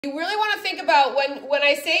You really want to think about when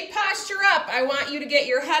I say posture up, I want you to get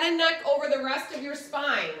your head and neck over the rest of your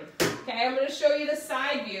spine. Okay, I'm going to show you the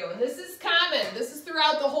side view. And this is common. This is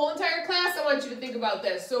throughout the whole entire class. I want you to think about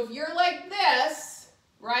this. So if you're like this,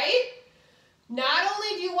 right? Not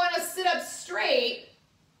only do you want to sit up straight,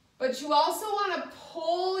 but you also want to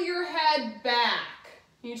pull your head back.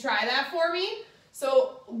 Can you try that for me?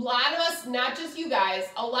 So a lot of us, not just you guys,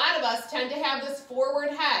 a lot of us tend to have this forward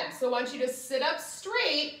head. So I want you to sit up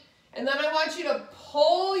straight, and then I want you to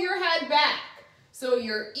pull your head back. So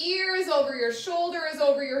your ear is over your shoulder, is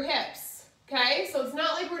over your hips. Okay? So it's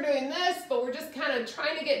not like we're doing this, but we're just kind of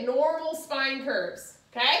trying to get normal spine curves.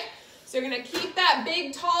 Okay? So you're going to keep that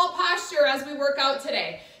big, tall posture as we work out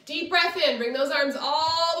today. Deep breath in. Bring those arms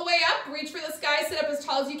all the way up. Reach for the sky. Sit up as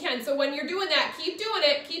tall as you can. So when you're doing that, keep doing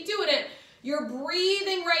it. Keep doing it. You're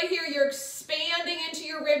breathing right here. You're expanding into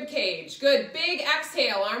your rib cage. Good. Big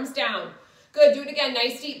exhale. Arms down. Good. Do it again.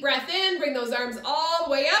 Nice deep breath in. Bring those arms all the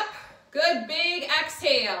way up. Good. Big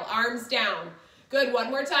exhale. Arms down. Good. One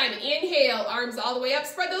more time. Inhale. Arms all the way up.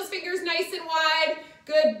 Spread those fingers nice and wide.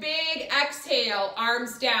 Good. Big exhale.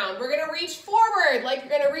 Arms down. We're going to reach forward like you're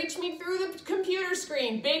going to reach me through the computer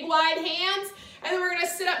screen. Big wide hands. And then we're going to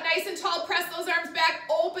sit up nice and tall. Press those arms back.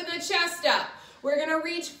 Open the chest up. We're going to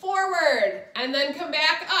reach forward and then come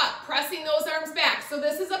back up, pressing those arms back. So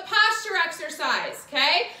this is a posture exercise,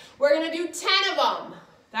 okay? We're going to do 10 of them.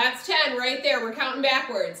 That's 10 right there. We're counting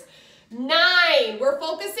backwards. 9. We're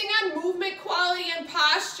focusing on movement quality and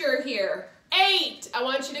posture here. 8. I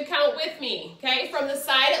want you to count with me, okay? From the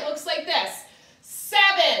side, it looks like this.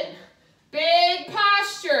 7. Big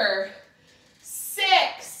posture.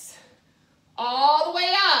 6. All the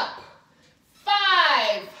way up.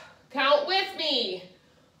 5. Count with me.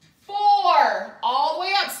 4, all the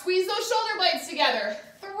way up. Squeeze those shoulder blades together.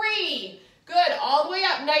 3, good, all the way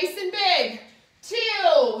up, nice and big. 2,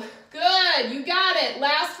 good, you got it.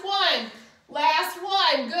 Last one,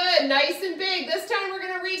 good, nice and big. This time we're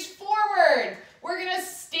gonna reach forward. We're gonna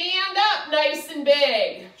stand up nice and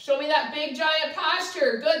big. Show me that big giant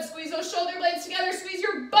posture. Good, squeeze those shoulder blades together, squeeze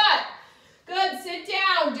your butt. Good, sit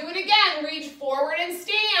down, do it again, reach forward and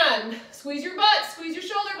stand. Squeeze your butt, squeeze your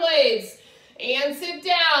shoulder blades, and sit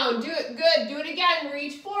down. Do it, good, do it again,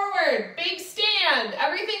 reach forward, big stand,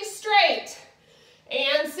 everything straight,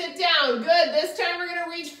 and sit down. Good, this time we're gonna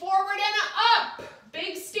reach forward and up,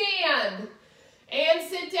 big stand, and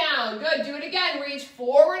sit down. Good, do it again, reach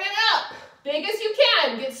forward and up, big as you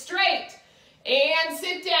can, get straight, and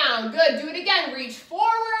sit down. Good, do it again, reach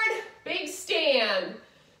forward, big stand.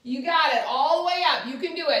 You got it, all the way up. You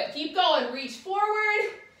can do it. Keep going. Reach forward.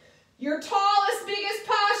 Your tallest, biggest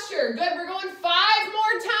posture. Good, we're going 5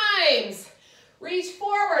 more times. Reach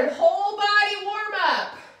forward, whole body warm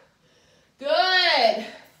up. Good.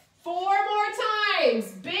 4 more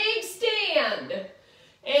times. Big stand.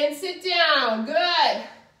 And sit down. Good.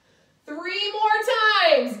 3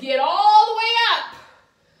 more times. Get all the way up.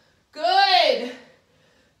 Good.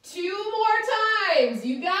 2 more times.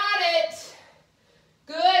 You got it.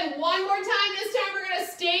 Good, 1 more time. This time we're going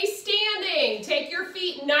to stay standing. Take your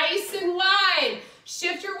feet nice and wide.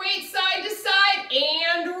 Shift your weight side to side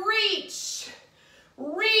and reach.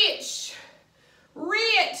 Reach.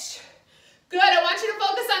 Reach. Good, I want you to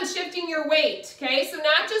focus on shifting your weight, okay? So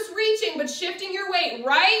not just reaching, but shifting your weight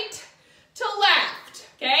right to left,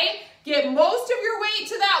 okay? Get most of your weight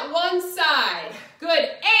to that one side. Good,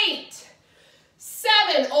 8,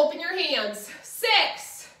 7, open your hands,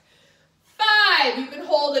 6, 5, you can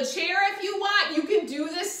hold a chair if you want. You can do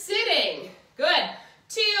this sitting. Good.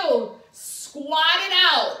 2, squat it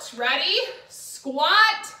out. Ready?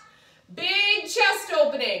 Squat, big chest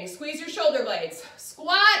opening. Squeeze your shoulder blades.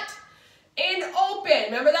 Squat and open.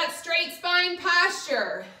 Remember that straight spine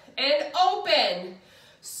posture. And open.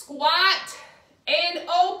 Squat and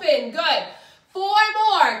open. Good. 4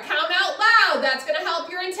 more. Count out loud. That's going to help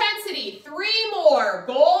your intensity. 3 more.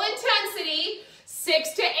 Goal intensity. 6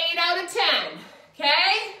 to 8 out of 10,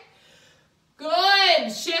 okay?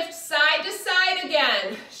 Good, shift side to side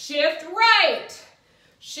again. Shift right,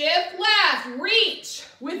 shift left, reach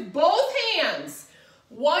with both hands.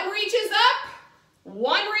 1 reaches up,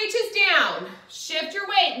 1 reaches down. Shift your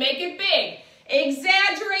weight, make it big.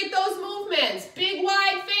 Exaggerate those movements. Big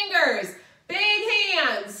wide fingers, big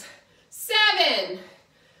hands. 7,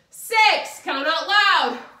 6, count out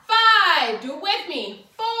loud. 5, do it with me.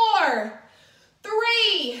 4,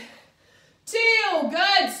 3, 2,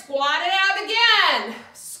 good, squat it out again.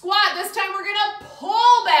 Squat, this time we're gonna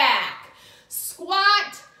pull back.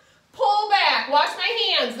 Squat, pull back. Watch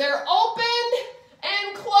my hands, they're open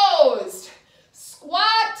and closed.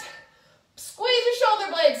 Squat, squeeze your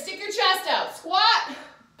shoulder blades, stick your chest out. Squat,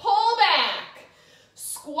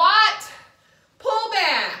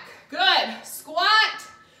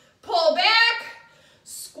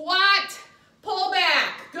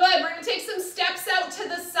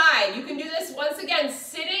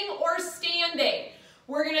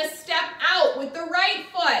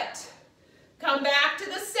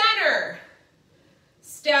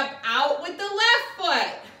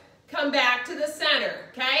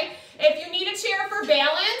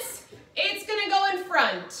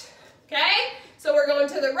 front. Okay? So we're going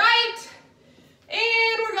to the right,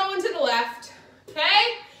 and we're going to the left. Okay?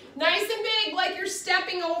 Nice and big, like you're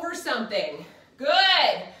stepping over something.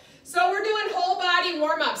 Good. So we're doing whole body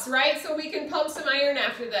warm-ups, right? So we can pump some iron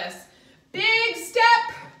after this. Big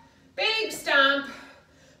step, big stomp,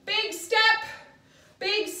 big step,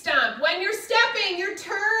 big stomp. When you're stepping, you're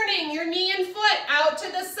turning your knee and foot out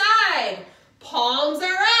to the side. Palms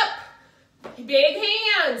are up. Big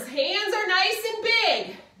hands. Hands are nice and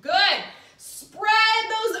big. Good. Spread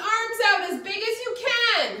those arms out as big as you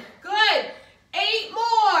can. Good. 8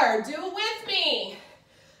 more. Do it with me.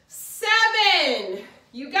 7.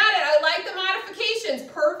 You got it. I like the modifications.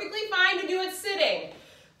 Perfectly fine to do it sitting.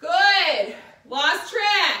 Good. Lost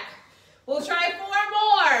track. We'll try 4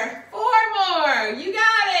 more. 4 more. You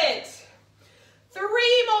got it. 3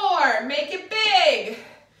 more. Make it big.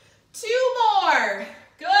 2 more.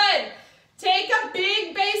 Good. Take a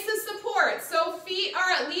big base of support. So feet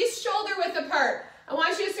are at least shoulder width apart. I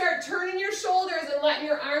want you to start turning your shoulders and letting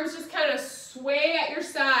your arms just kind of sway at your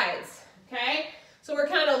sides. Okay? So we're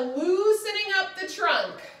kind of loosening up the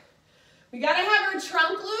trunk. We got to have our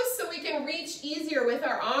trunk loose so we can reach easier with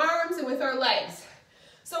our arms and with our legs.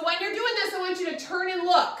 So when you're doing this, I want you to turn and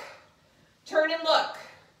look. Turn and look.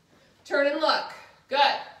 Turn and look. Good.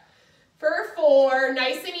 For 4,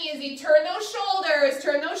 nice and easy. Turn those shoulders.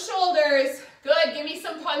 Turn those shoulders. Good. Give me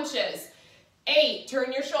some punches. 8.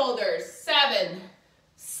 Turn your shoulders. 7,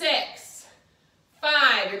 6,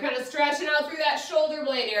 5. You're kind of stretching out through that shoulder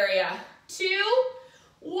blade area. 2,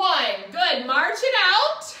 1. Good. March it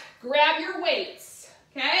out. Grab your weights.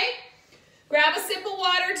 Okay? Grab a sip of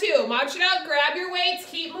water too. March it out. Grab your weights.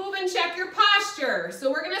 Keep moving. Check your posture.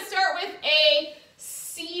 So we're going to start with a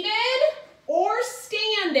seated or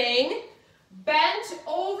standing bent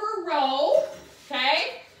over row.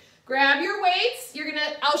 Okay? Grab your weights.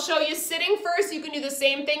 I'll show you sitting first. You can do the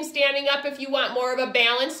same thing standing up if you want more of a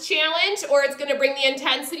balance challenge, or it's going to bring the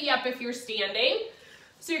intensity up if you're standing.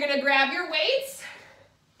 So you're going to grab your weights.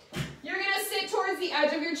 You're going to sit towards the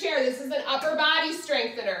edge of your chair. This is an upper body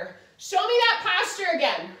strengthener. Show me that posture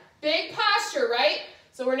again. Big posture, right?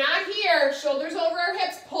 So we're not here. Shoulders over our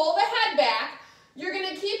hips. Pull the head back. You're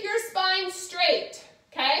going to keep your spine straight.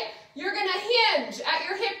 Okay? You're going to hinge at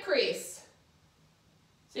your hip crease.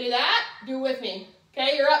 See that? Do it with me.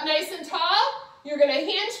 Okay? You're up nice and tall. You're going to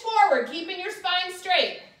hinge forward, keeping your spine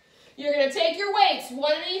straight. You're going to take your weights,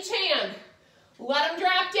 one in each hand. Let them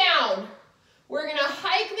drop down. We're going to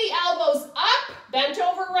hike the elbows up, bent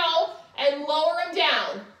over row, and lower them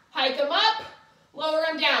down. Hike them up, lower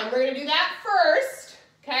them down. We're going to do that first,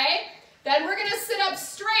 okay? Then we're going to sit up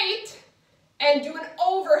straight and do an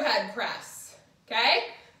overhead press, okay?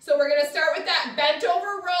 So we're going to start with that bent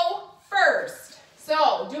over row first.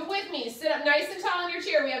 So do it with me. Sit up nice and tall in your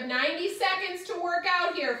chair. We have 90 seconds to work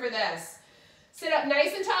out here for this. Sit up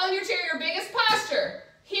nice and tall in your chair, your biggest posture.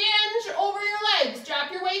 Hinge over your legs.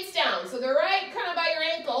 Drop your weights down. So they're right kind of by your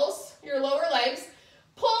ankles, your lower legs.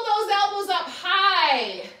 Pull those elbows up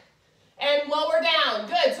high and lower down.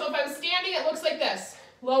 Good. So if I'm standing, it looks like this.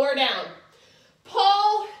 Lower down.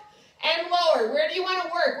 Pull and lower. Where do you want to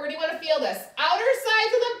work? Where do you want to feel this? Outer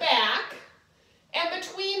sides of the back and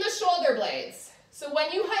between the shoulder blades. So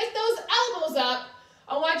when you hike those elbows up,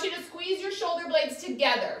 I want you to squeeze your shoulder blades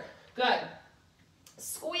together. Good.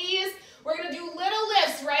 Squeeze. We're going to do little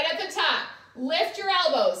lifts right at the top. Lift your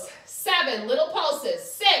elbows. 7, little pulses.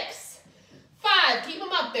 6, 5, keep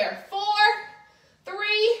them up there. 4, 3,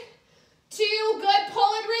 2, good.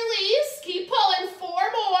 Pull and release. Keep pulling. 4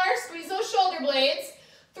 more. Squeeze those shoulder blades.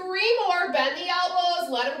 3 more. Bend the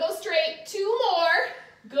elbows. Let them go straight. 2 more.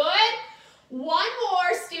 Good. 1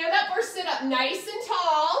 more. Stand up or sit up nice and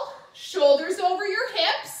tall. Shoulders over your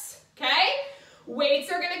hips. Okay?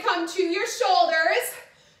 Weights are going to come to your shoulders.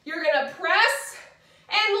 You're going to press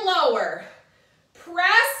and lower.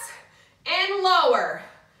 Press and lower.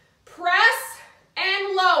 Press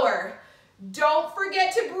and lower. Don't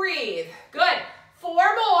forget to breathe. Good. 4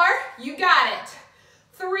 more. You got it.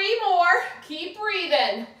 3 more. Keep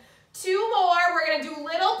breathing. 2 more. We're going to do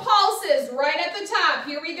little pulses right at the top.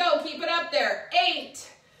 Here we go. Keep it up there. 8,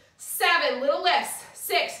 7, little lifts.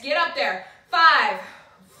 6, get up there. 5,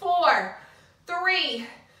 4, 3,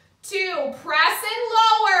 2, press and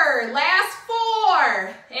lower. Last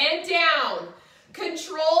 4, and down.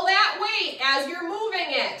 Control that weight as you're moving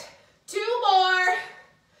it. 2 more.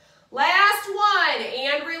 Last 1,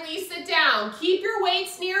 and release it down. Keep your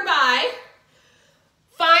weights nearby.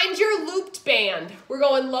 Find your looped band. We're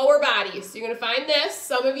going lower body. So you're going to find this.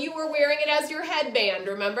 Some of you were wearing it as your headband,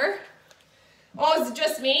 remember? Oh, is it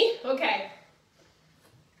just me? Okay.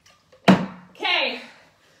 Okay.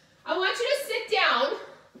 I want you to sit down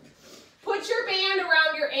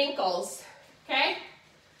ankles, okay?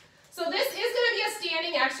 So this is gonna be a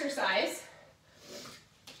standing exercise.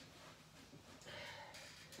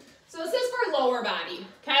 So this is for lower body,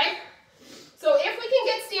 okay? So if we can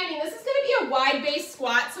get standing, this is gonna be a wide-based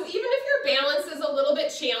squat. So even if your balance is a little bit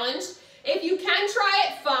challenged, if you can try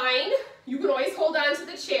it, fine. You can always hold on to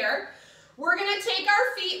the chair. We're gonna take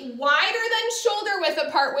our feet wider than shoulder width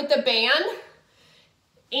apart with the band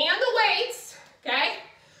and the weights, okay?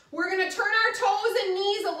 We're gonna turn our toes and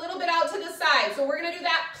knees a little bit out to the side. So we're gonna do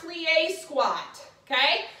that plie squat,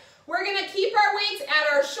 okay? We're gonna keep our weights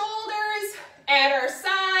at our shoulders, at our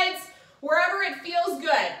sides, wherever it feels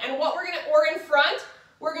good. And or in front,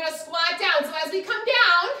 we're gonna squat down. So as we come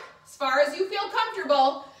down, as far as you feel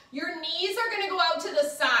comfortable, your knees are gonna go out to the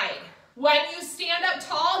side. When you stand up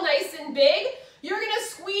tall, nice and big, you're gonna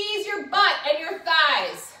squeeze your butt and your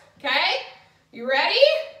thighs, okay? You ready?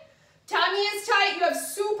 Tummy is tight, you have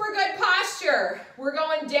super good posture. We're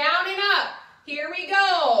going down and up. Here we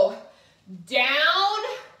go. Down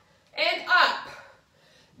and up.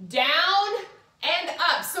 Down and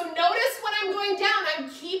up. So notice when I'm going down, I'm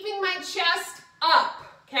keeping my chest up,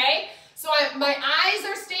 okay? So my eyes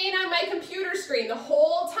are staying on my computer screen the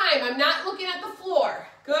whole time. I'm not looking at the floor.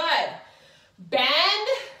 Good. Bend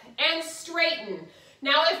and straighten.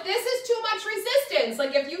 Now, if this is too much resistance,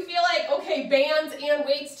 like if you feel like, okay, bands and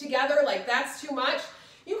weights together, like that's too much,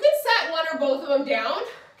 you can set one or both of them down,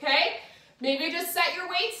 okay? Maybe just set your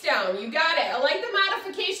weights down. You got it. I like the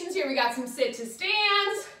modifications here. We got some sit to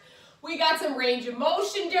stands. We got some range of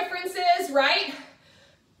motion differences, right?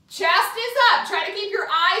 Chest is up. Try to keep your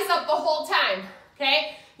eyes up the whole time,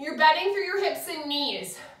 okay? You're bending through your hips and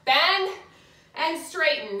knees. Bend and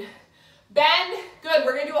straighten. Bend, good.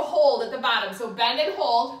 We're gonna do a hold at the bottom. So bend and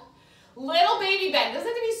hold. Little baby bend. Doesn't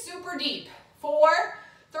have to be super deep. 4,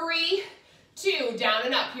 3, 2, down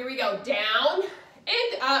and up. Here we go. Down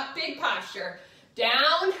and up. Big posture.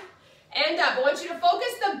 Down and up. I want you to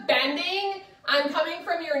focus the bending on coming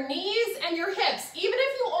from your knees and your hips. Even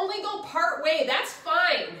if you only go part way, that's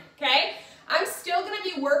fine, okay? I'm still gonna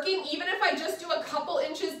be working even if I just do a couple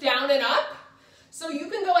inches down and up. So you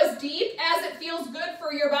can go as deep as it feels good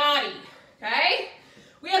for your body, okay?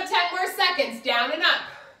 We have 10 more seconds. Down and up.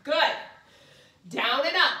 Good. Down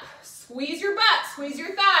and up. Squeeze your butt. Squeeze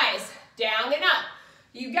your thighs. Down and up.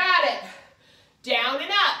 You got it. Down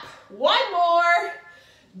and up. One more.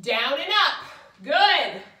 Down and up.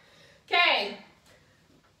 Good. Okay.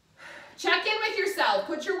 Check in with yourself.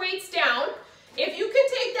 Put your weights down. If you can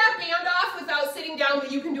take that band off without sitting down,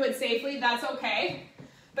 but you can do it safely, that's okay.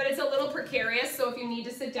 But it's a little precarious, so if you need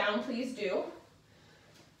to sit down, please do.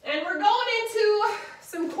 And we're going into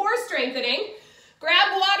some core strengthening.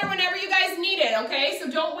 Grab water whenever you guys need it, okay? So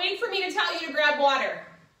don't wait for me to tell you to grab water.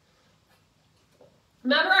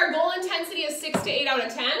 Remember, our goal intensity is 6 to 8 out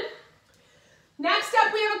of 10. Next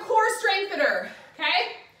up, we have a core strengthener,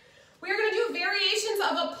 okay? We're going to do variations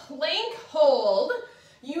of a plank hold.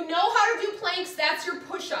 You know how to do planks, that's your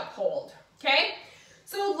push-up hold, okay?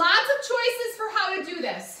 So lots of choices for how to do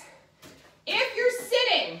this. If you're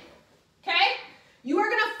sitting, okay, you are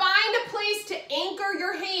going to find a place to anchor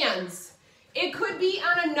your hands. It could be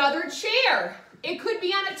on another chair. It could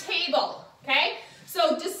be on a table, okay?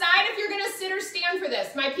 So decide if you're going to sit or stand for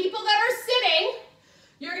this. My people that are sitting,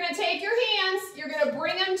 you're going to take your hands, you're going to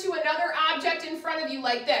bring them to another object in front of you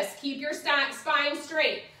like this. Keep your spine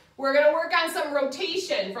straight. We're going to work on some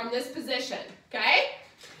rotation from this position, okay?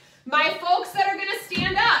 My folks that are going to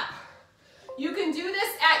stand up, you can do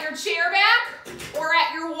this at your chair back or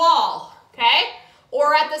at your wall, okay?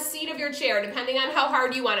 Or at the seat of your chair, depending on how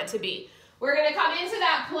hard you want it to be. We're going to come into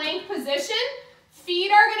that plank position.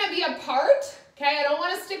 Feet are going to be apart, okay? I don't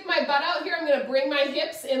want to stick my butt out here. I'm going to bring my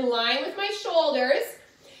hips in line with my shoulders.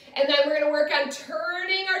 And then we're going to work on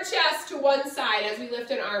turning our chest to one side as we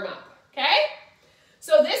lift an arm up, okay?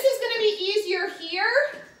 So this is going to be easier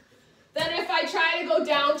here than if I try to go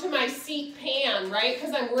down to my seat pan, right?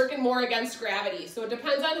 Because I'm working more against gravity. So it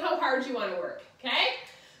depends on how hard you want to work, okay?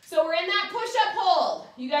 So we're in that push-up hold.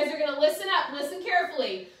 You guys are going to listen up. Listen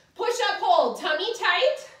carefully. Push-up hold. Tummy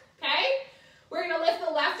tight, okay? We're going to lift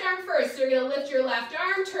the left arm first. So you're going to lift your left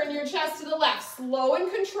arm, turn your chest to the left. Slow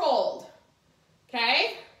and controlled,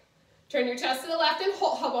 okay? Turn your chest to the left and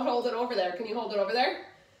hold. How about hold it over there? Can you hold it over there?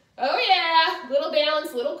 Oh yeah, little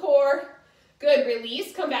balance, little core. Good,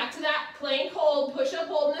 release, come back to that plank hold, push-up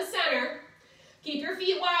hold in the center. Keep your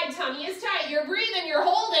feet wide, tummy is tight. You're breathing, you're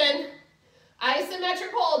holding.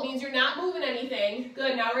 Isometric hold means you're not moving anything.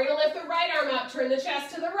 Good, now we're gonna lift the right arm up, turn the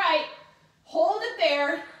chest to the right. Hold it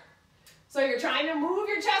there. So you're trying to move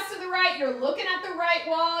your chest to the right, you're looking at the right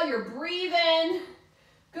wall, you're breathing.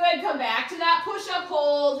 Good, come back to that that push-up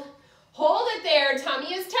hold. Hold it there.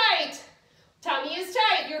 Tummy is tight. Tummy is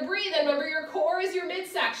tight. You're breathing. Remember, your core is your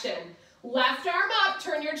midsection. Left arm up.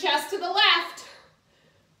 Turn your chest to the left.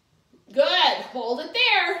 Good. Hold it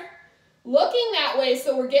there. Looking that way,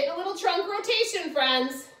 so we're getting a little trunk rotation,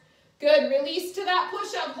 friends. Good. Release to that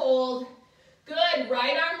push-up hold. Good.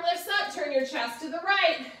 Right arm lifts up. Turn your chest to the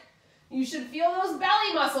right. You should feel those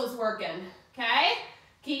belly muscles working, okay?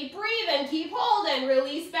 Keep breathing. Keep holding.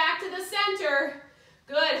 Release back to the center.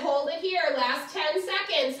 Good. Hold it here. Last 10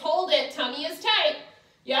 seconds. Hold it. Tummy is tight.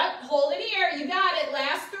 Yep. Hold it here. You got it.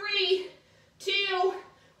 Last 3, 2,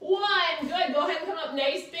 1. Good. Go ahead and come up.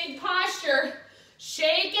 Nice big posture.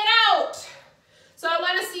 Shake it out. So I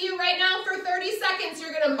want to see you right now for 30 seconds.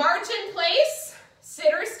 You're going to march in place,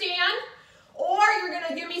 sit or stand, or you're going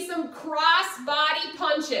to give me some cross body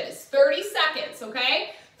punches. 30 seconds,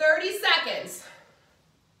 okay? 30 seconds.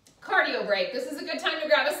 Cardio break. This is a good time to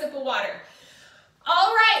grab a sip of water.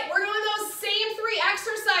 All right, we're doing those same 3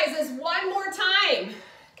 exercises one more time,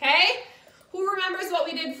 okay? Who remembers what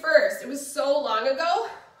we did first? It was so long ago.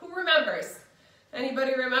 Who remembers?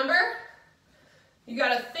 Anybody remember? You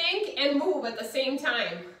gotta think and move at the same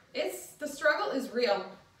time. The struggle is real.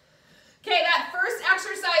 Okay, that first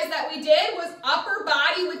exercise that we did was upper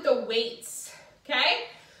body with the weights, okay?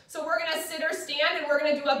 So we're gonna sit or stand and we're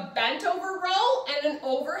gonna do a bent over row and an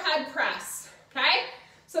overhead press, okay?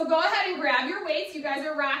 So go ahead and grab your weights. You guys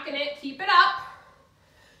are rocking it. Keep it up.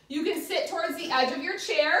 You can sit towards the edge of your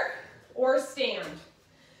chair or stand.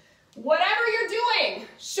 Whatever you're doing,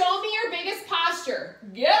 show me your biggest posture.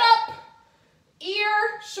 Get up,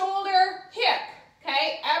 ear, shoulder, hip,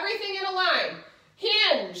 okay? Everything in a line.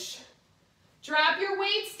 Hinge. Drop your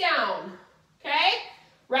weights down, okay?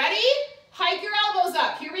 Ready? Hike your elbows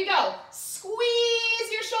up. Here we go. Squeeze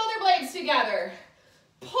your shoulder blades together.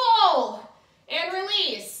 Pull and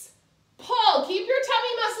release. Pull. Keep your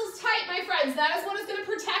tummy muscles tight, my friends. That is what is going to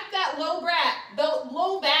protect that low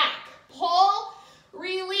back. Pull,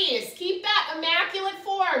 release. Keep that immaculate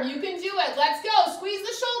form. You can do it. Let's go. Squeeze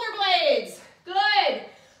the shoulder blades. Good.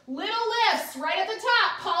 Little lifts right at the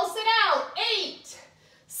top. Pulse it out. 8,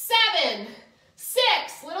 7,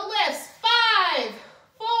 6. Little lifts. 5,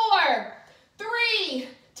 4, 3.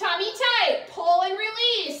 Tummy tight. Pull and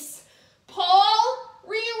release. Pull,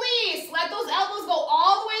 release. Let those elbows go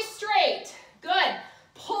all the way straight. Good.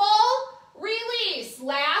 Pull, release.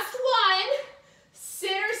 Last one.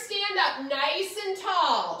 Sit or stand up nice and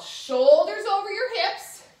tall. Shoulders over your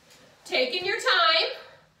hips. Taking your time.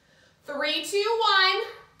 3, 2, 1.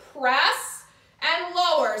 Press and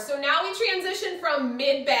lower. So now we transition from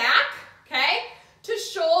mid-back, okay, to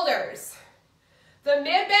shoulders. The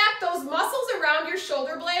mid-back, those muscles around your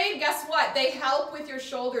shoulder blade, guess what? They help with your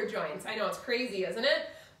shoulder joints. I know, it's crazy, isn't it?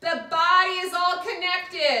 The body is all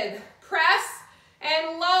connected. Press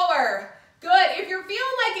and lower. Good. If you're feeling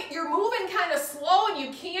like you're moving kind of slow and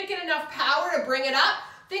you can't get enough power to bring it up,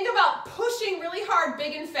 think about pushing really hard,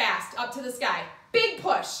 big and fast, up to the sky. Big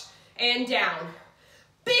push and down.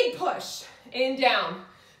 Big push and down.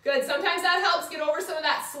 Good. Sometimes that helps get over some of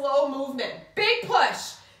that slow movement. Big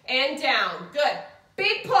push and down. Good.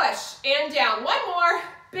 Big push and down. One more.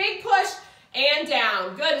 Big push and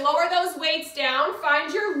down. Good. Lower those weights down.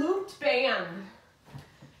 Find your looped band.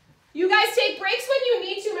 You guys take breaks when you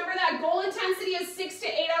need to. Remember that goal intensity is 6 to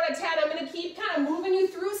 8 out of 10. I'm going to keep kind of moving you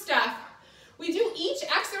through stuff. We do each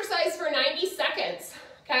exercise for 90 seconds.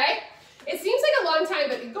 Okay? It seems like a long time,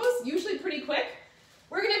 but it goes usually pretty quick.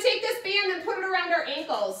 We're going to take this band and put it around our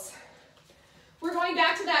ankles. We're going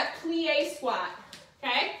back to that plie squat.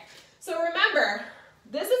 Okay? So remember,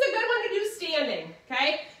 this is a good one to do standing.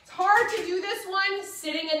 Okay? It's hard to do this one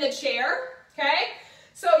sitting in the chair. Okay?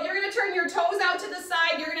 So you're going to turn your toes out to the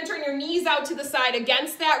side. You're going to turn your knees out to the side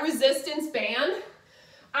against that resistance band.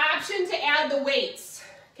 Option to add the weights.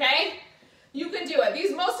 Okay? You can do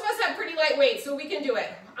it. Most of us have pretty light weights, so we can do it.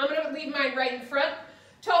 I'm going to leave mine right in front.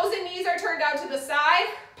 Toes and knees are turned out to the side.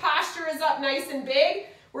 Posture is up nice and big.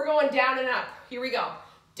 We're going down and up. Here we go.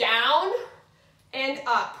 Down and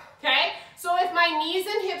up. Okay? So if my knees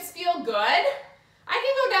and hips feel good, I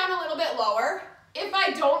can go down a little bit lower. If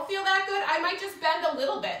I don't feel that good, I might just bend a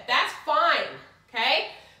little bit. That's fine. Okay?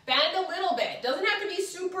 Bend a little bit. Doesn't have to be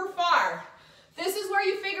super far. This is where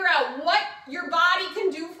you figure out what your body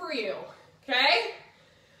can do for you. Okay?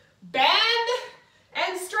 Bend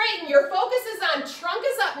and straighten. Your focus is on trunk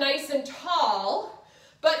is up nice and tall,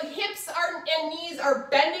 but hips and knees are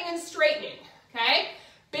bending and straightening. Okay?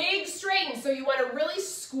 Big straighten. So you want to really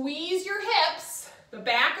squeeze your hips, the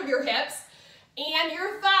back of your hips, and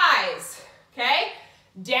your thighs. Okay?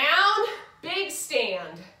 Down, big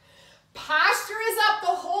stand. Posture is up the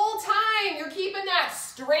whole time. You're keeping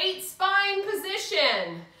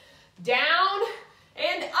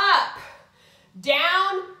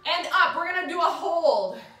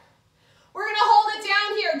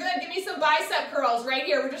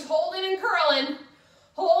curling.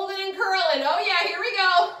 Holding and curling. Oh yeah, here we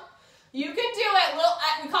go. You can do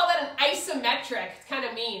it. We call that an isometric. It's kind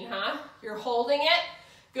of mean, huh? You're holding it.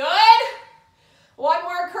 Good. One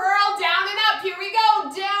more curl, down and up. Here we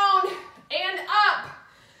go. Down and up.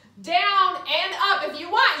 Down and up. If you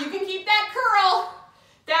want, you can keep that curl.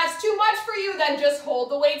 That's too much for you, then just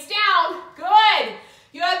hold the weights down. Good.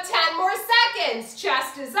 You have 10 more seconds.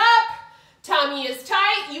 Chest is up. Tummy is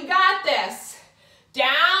tight. You got this.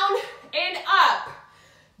 Down and up.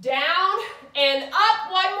 Down and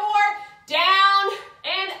up. One more. Down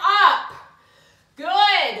and up.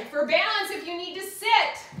 Good. For balance, if you need to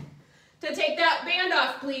sit to take that band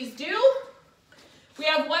off, please do. We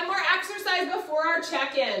have one more exercise before our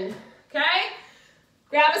check-in, okay?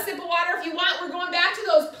 Grab a sip of water if you want. We're going back to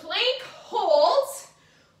those plank holds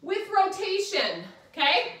with rotation,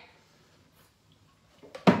 okay?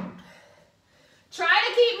 Try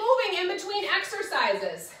to keep moving in between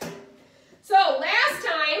exercises. So last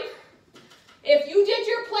time, if you did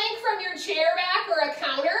your plank from your chair back or a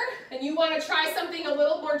counter and you want to try something a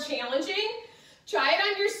little more challenging, try it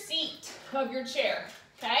on your seat of your chair,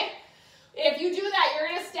 okay? If you do that, you're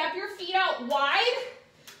going to step your feet out wide.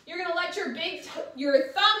 You're going to let your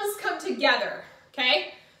thumbs come together,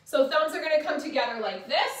 okay? So thumbs are going to come together like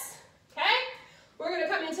this, okay? We're going to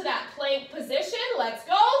come into that plank position. Let's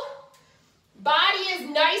go. Body is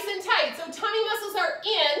nice and tight, so tummy muscles are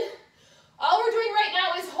in. All we're doing right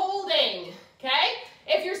now is holding, okay?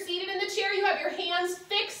 If you're seated in the chair, you have your hands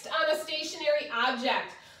fixed on a stationary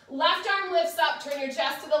object. Left arm lifts up, turn your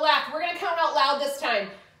chest to the left. We're going to count out loud this time.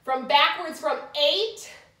 From backwards from 8,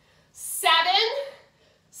 7,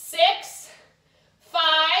 6, 5.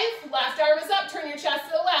 Left arm is up, turn your chest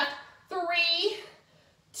to the left. 3,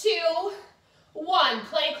 2, 1.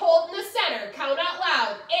 Plank hold in the center. Count out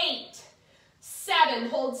loud. 8, 7,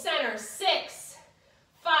 hold center. 6,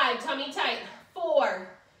 5, tummy tight. 4,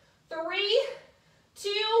 3, 2,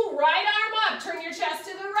 right arm up. Turn your chest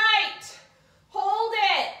to the right. Hold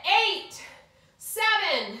it. 8,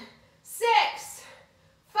 7, 6,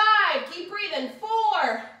 5. Keep breathing.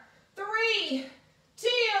 4, 3,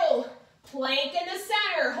 2. Plank in the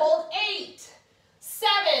center. Hold 8,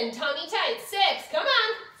 7. Tummy tight. 6. Come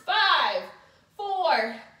on. 5,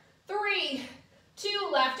 4, 3, 2.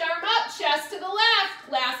 Left arm up. Chest to the left.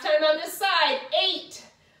 Last time on this side. 8,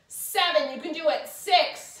 7. You can do it.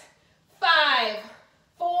 6, 5,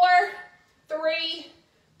 4, 3,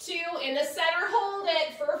 2. In the center. Hold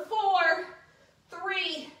it for 4,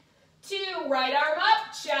 3, 2. Right arm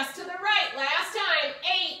up. Chest to the right. Last time.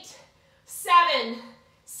 8, 7,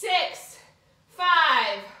 6,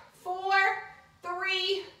 5, 4,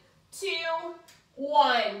 3, 2,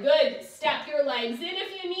 1. Good. Step your legs in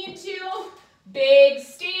if you need to. Big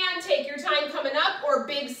stand. Take your time coming up, or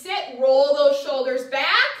big sit. Roll those shoulders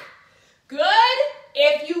back. Good.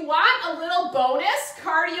 If you want a little bonus,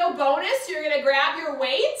 cardio bonus, you're going to grab your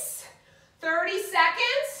weights. 30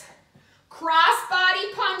 seconds. Cross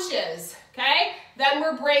body punches. Okay? Then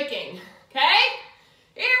we're breaking. Okay?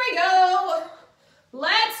 Here we go.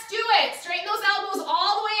 Let's do it. Straighten those elbows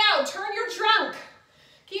all the way out. Turn your trunk.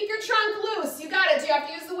 Keep your trunk loose. You got it. Do you have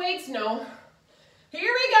to use the weights? No. Here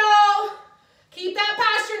we go. Keep that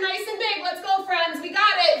posture nice and big. Let's go, friends. We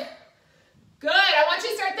got it. Good. I want you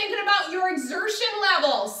to start thinking about your exertion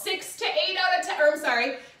level. 6 to 8 out of 10. Or I'm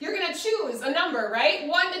sorry. You're going to choose a number, right?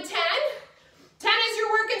 1 to 10. 10 is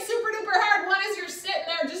you're working super duper hard. 1 is you're sitting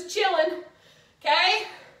there just chilling. Okay?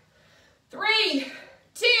 3,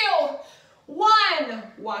 2, 1.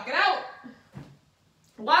 Walk it out.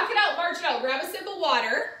 Walk it out. March it out. Grab a sip of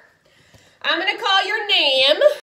water. I'm going to call your name.